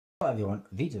Hello everyone,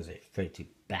 Vito's to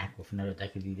back with another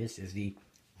deck review. This is the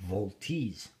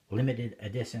Voltige limited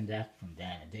edition deck from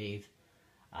Dan and Dave.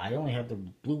 I only have the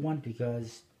blue one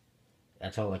because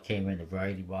that's all that came in the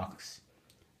variety box.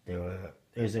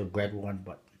 There's a red one,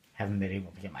 but haven't been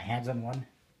able to get my hands on one.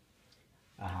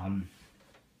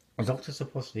 There's also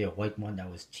supposed to be a white one that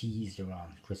was teased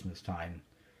around Christmas time,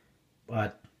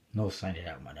 but no sign of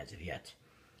that one as of yet.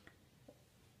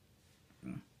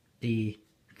 The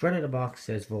front of the box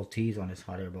says Voltige on this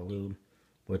hot air balloon,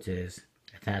 which is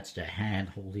attached to a hand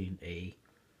holding a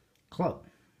club.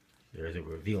 There is a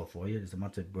reveal for you. There's a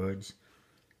bunch of birds.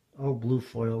 All blue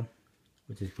foil,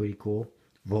 which is pretty cool.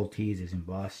 Voltige is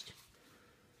embossed.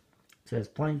 It says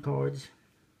playing cards.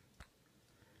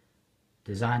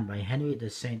 Designed by Henry de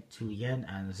Saint-Julien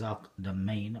and Jacques de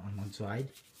Maine on one side.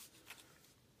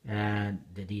 And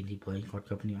the D&D playing card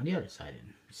company on the other side.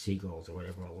 And seagulls or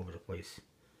whatever all over the place.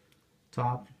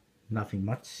 Top, nothing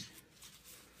much.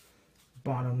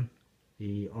 Bottom,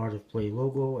 the Art of Play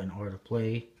logo and Art of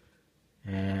Play,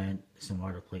 and some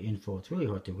Art of Play info. It's really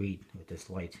hard to read with this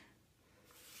light.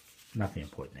 Nothing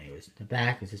important anyways. The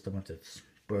back is just a bunch of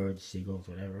birds, seagulls,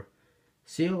 whatever.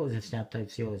 Seal is a snap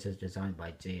type seal that says designed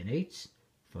by J&H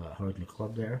for holding the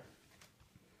club there.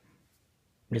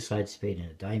 This side spade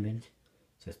and a diamond.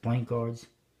 It says playing cards.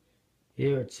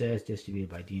 Here it says distributed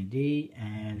by D&D,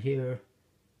 and here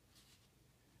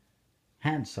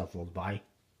hand shuffled by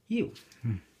you.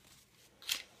 And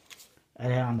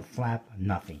then on the flap,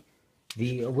 nothing.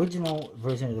 The original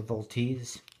version of the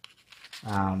Voltige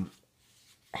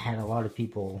had a lot of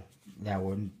people that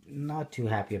were not too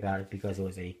happy about it because it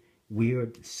was a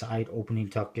weird side opening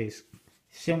tuck case,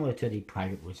 similar to the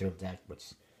Private Reserve deck,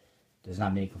 which there's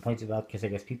not many complaints about because I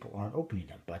guess people aren't opening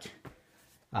them. But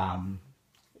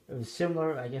it was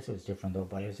similar. I guess it was different though,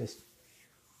 but it was just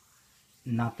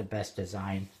not the best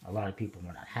design. A lot of people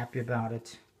were not happy about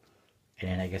it. And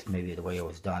then I guess maybe the way it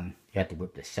was done, you had to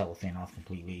rip the cellophane off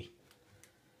completely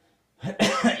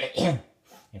in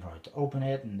order to open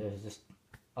it, and there's just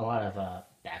a lot of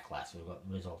backlash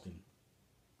resulting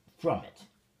from it.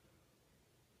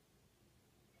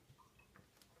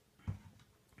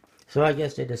 So I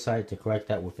guess they decided to correct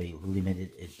that with a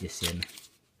limited edition.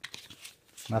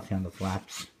 Nothing on the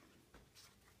flaps.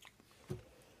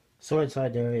 So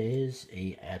inside there is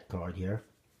a ad card here.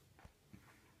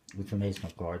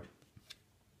 Informational card.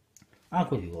 I'll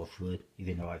quickly go through it,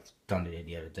 even though I've done it in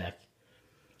the other deck.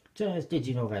 It says, did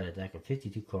you know that a deck of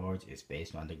 52 cards is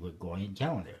based on the Gregorian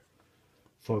calendar?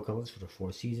 4 colors for the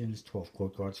 4 seasons, 12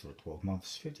 court cards for the 12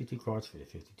 months, 52 cards for the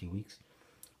 52 weeks.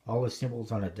 All the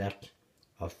symbols on a deck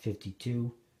of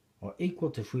 52 are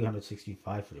equal to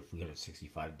 365 for the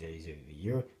 365 days of the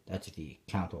year. That's if you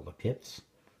count all the pips.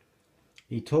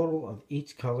 The total of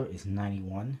each color is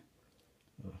 91.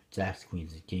 Jacks,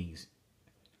 queens, and kings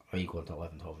are equal to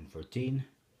 11, 12, and 13.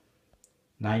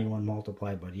 91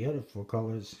 multiplied by the other 4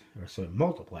 colors,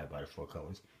 multiplied by the 4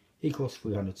 colors, equals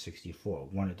 364.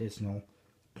 One additional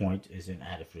point is then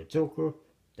added for the joker.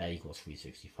 That equals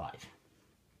 365.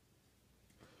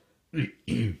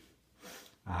 And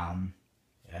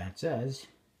it says,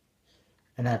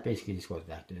 and that basically just goes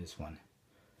back to this one.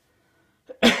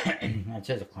 It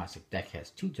says a classic deck has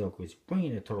 2 jokers,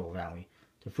 bringing the total value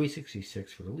to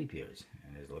 366 for the leap years.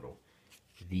 And there's a little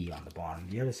V on the bottom.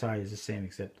 The other side is the same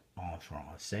except en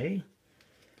français.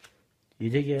 You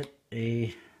did get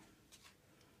a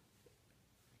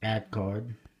ad card.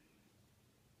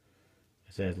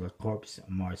 It says Le Corps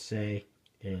Marseille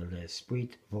et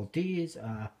l'Esprit Voltige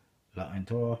à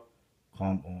l'entour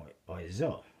comme un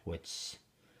oiseau, which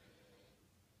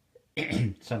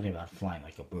something about flying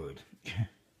like a bird.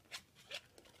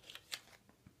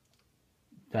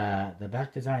 The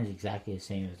back design is exactly the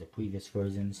same as the previous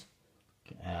versions.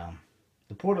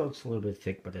 The border looks a little bit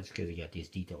thick, but that's because you got these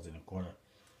details in the corner.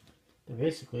 But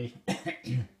basically,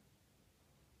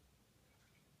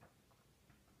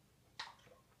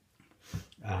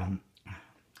 I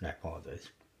apologize.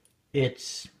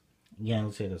 It's, again,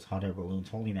 let's say those hot air balloons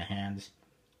holding the hands.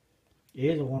 It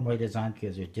is a one-way design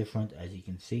because they're different, as you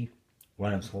can see.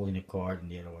 One of them's holding a card and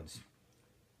the other one's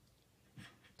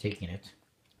taking it.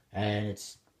 And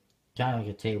it's kind of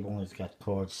like a table and it's got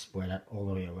cards spread out all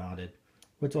the way around it,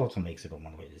 which also makes it a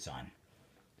one-way design.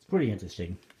 It's pretty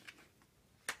interesting.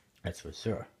 That's for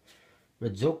sure.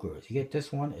 With Joker, if you get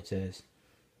this one, it says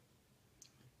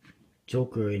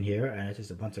Joker in here, and it's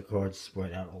just a bunch of cards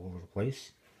spread out all over the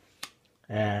place.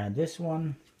 And this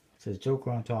one says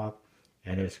Joker on top,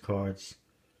 and there's cards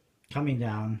coming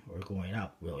down or going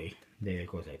up, really. Maybe it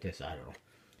goes like this, I don't know.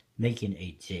 Making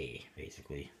a J,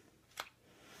 basically.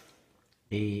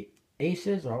 The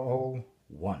aces are all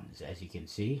ones, as you can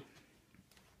see.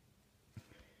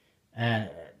 And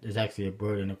there's actually a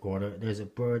bird in the corner. There's a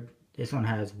bird. This one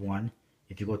has one.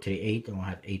 If you go to the 8, it will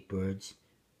have 8 birds.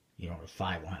 You know, the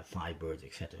 5 will have 5 birds,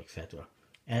 etc., etc.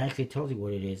 And it actually tells you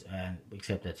what it is, and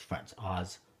except that's France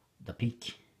Oz, the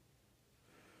peak.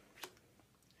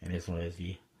 And this one is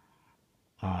the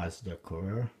Oz the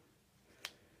Coureur.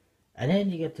 And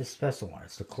then you get the special one.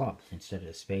 It's the club. Instead of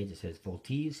the spades, it says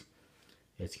Voltige.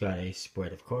 It's got a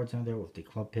spread of cards on there with the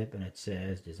club pip, and it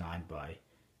says designed by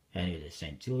Henry de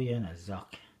Saint Julien and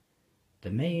Jacques the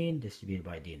Main, distributed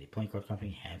by D&D Playing Card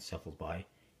Company, hand shuffled by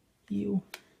you.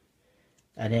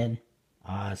 And then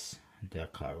As the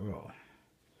Coureur.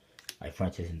 My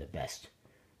French isn't the best.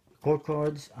 Court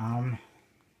cards, I'm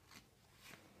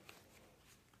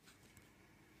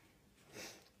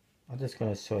just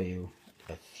gonna show you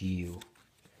a few.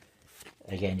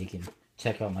 Again, you can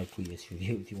check out my previous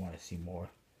review if you want to see more.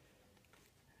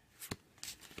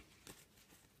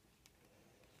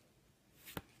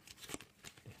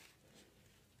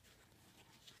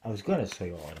 I was going to show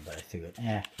you all of them, but I figured,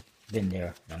 been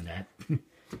there, done that.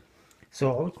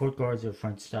 So all the court cards are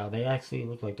French style. They actually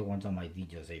look like the ones on my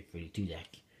Voltige 842 deck.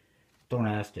 Don't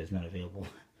ask, there's none available.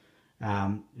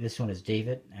 This one is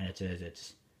David, and it says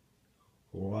it's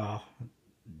Roi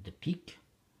de Pique,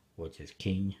 which is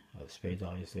King of Spades,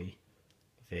 obviously,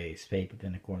 with a spade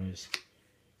within the corners.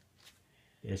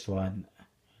 This one,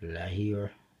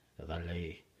 Lahire, the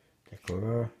Valet de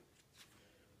Coureur.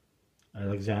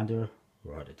 Alexander,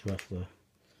 Roi de Trèfle,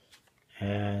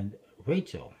 and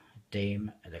Rachel,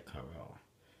 Dame de Coureur.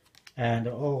 And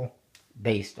they're all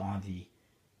based on the,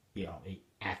 the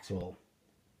actual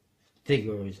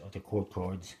figures of the court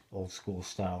cards, old school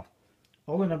style.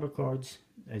 All the number cards,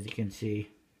 as you can see,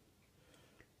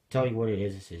 tell you what it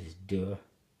is. This is deux.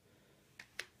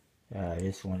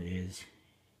 This one is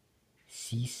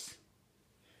 6.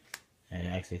 And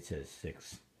actually it says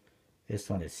 6. This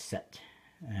one is 7.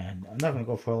 And I'm not going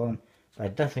to go for all of them, but I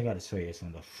definitely got to show you this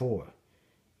one. The 4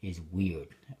 is weird.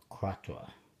 Quatre.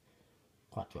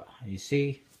 You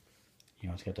see,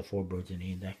 it's got the 4 birds in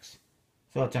the index.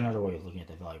 So that's another way of looking at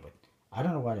the value, but I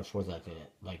don't know why the 4's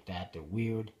like that. They're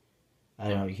weird. I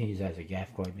don't know, you can use that as a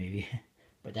gaff card maybe,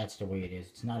 but that's the way it is.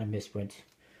 It's not a misprint.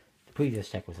 The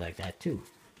previous deck was like that too.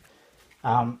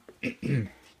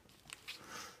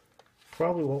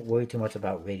 Probably won't worry too much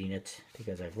about rating it,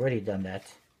 because I've already done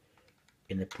that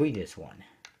in the previous one.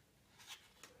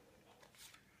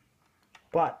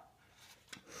 But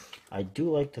I do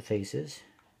like the faces.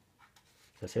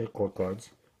 I said court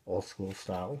cards, old school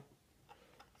style,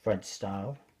 French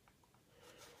style.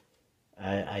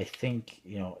 I think,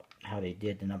 how they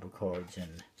did the number cards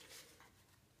and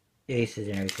aces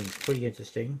and everything is pretty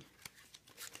interesting.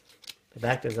 The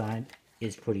back design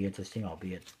is pretty interesting,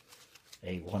 albeit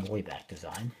a one-way back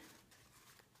design.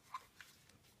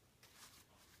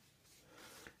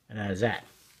 And that is that.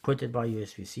 Printed by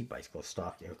USPC, bicycle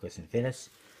stock, Aircus and Finis.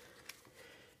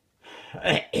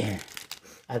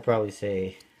 I'd probably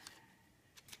say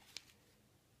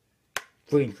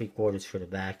 3 3/4 for the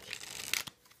back.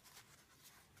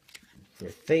 For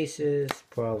faces,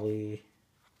 probably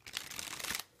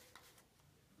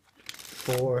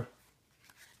 4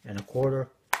 1/4.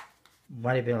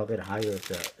 Might have been a little bit higher if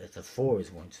the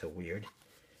 4s weren't so weird.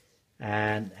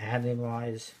 And handling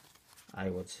wise, I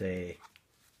would say,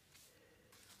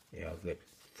 good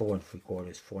 4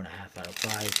 3/4, 4.5 out of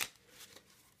 5.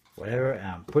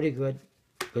 Whatever, pretty good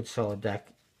solid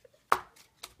deck.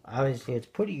 Obviously, it's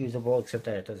pretty usable, except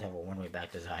that it does have a one-way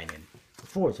back design, and the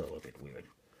 4s are a little bit weird.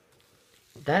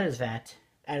 That is that,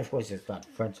 and of course it's got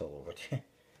French all over it.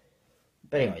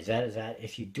 But anyways, that is that.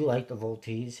 If you do like the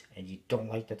Voltige, and you don't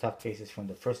like the tuck faces from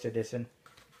the first edition,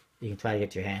 you can try to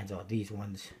get your hands on these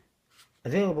ones.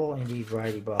 Available in the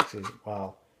variety boxes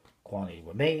while quantity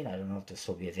remain. I don't know if this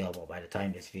will be available by the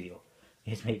time this video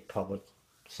is made public,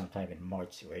 sometime in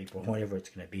March or April, whenever it's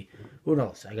going to be. Who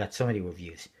knows? I got so many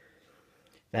reviews.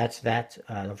 That's that.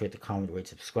 Don't forget to comment, rate,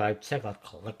 subscribe. Check out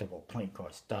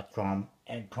collectibleplayingcards.com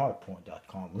and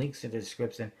cardporn.com. Links in the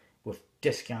description with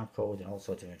discount codes and all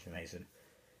sorts of information.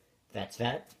 That's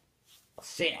that. I'll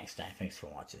see you next time. Thanks for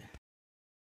watching.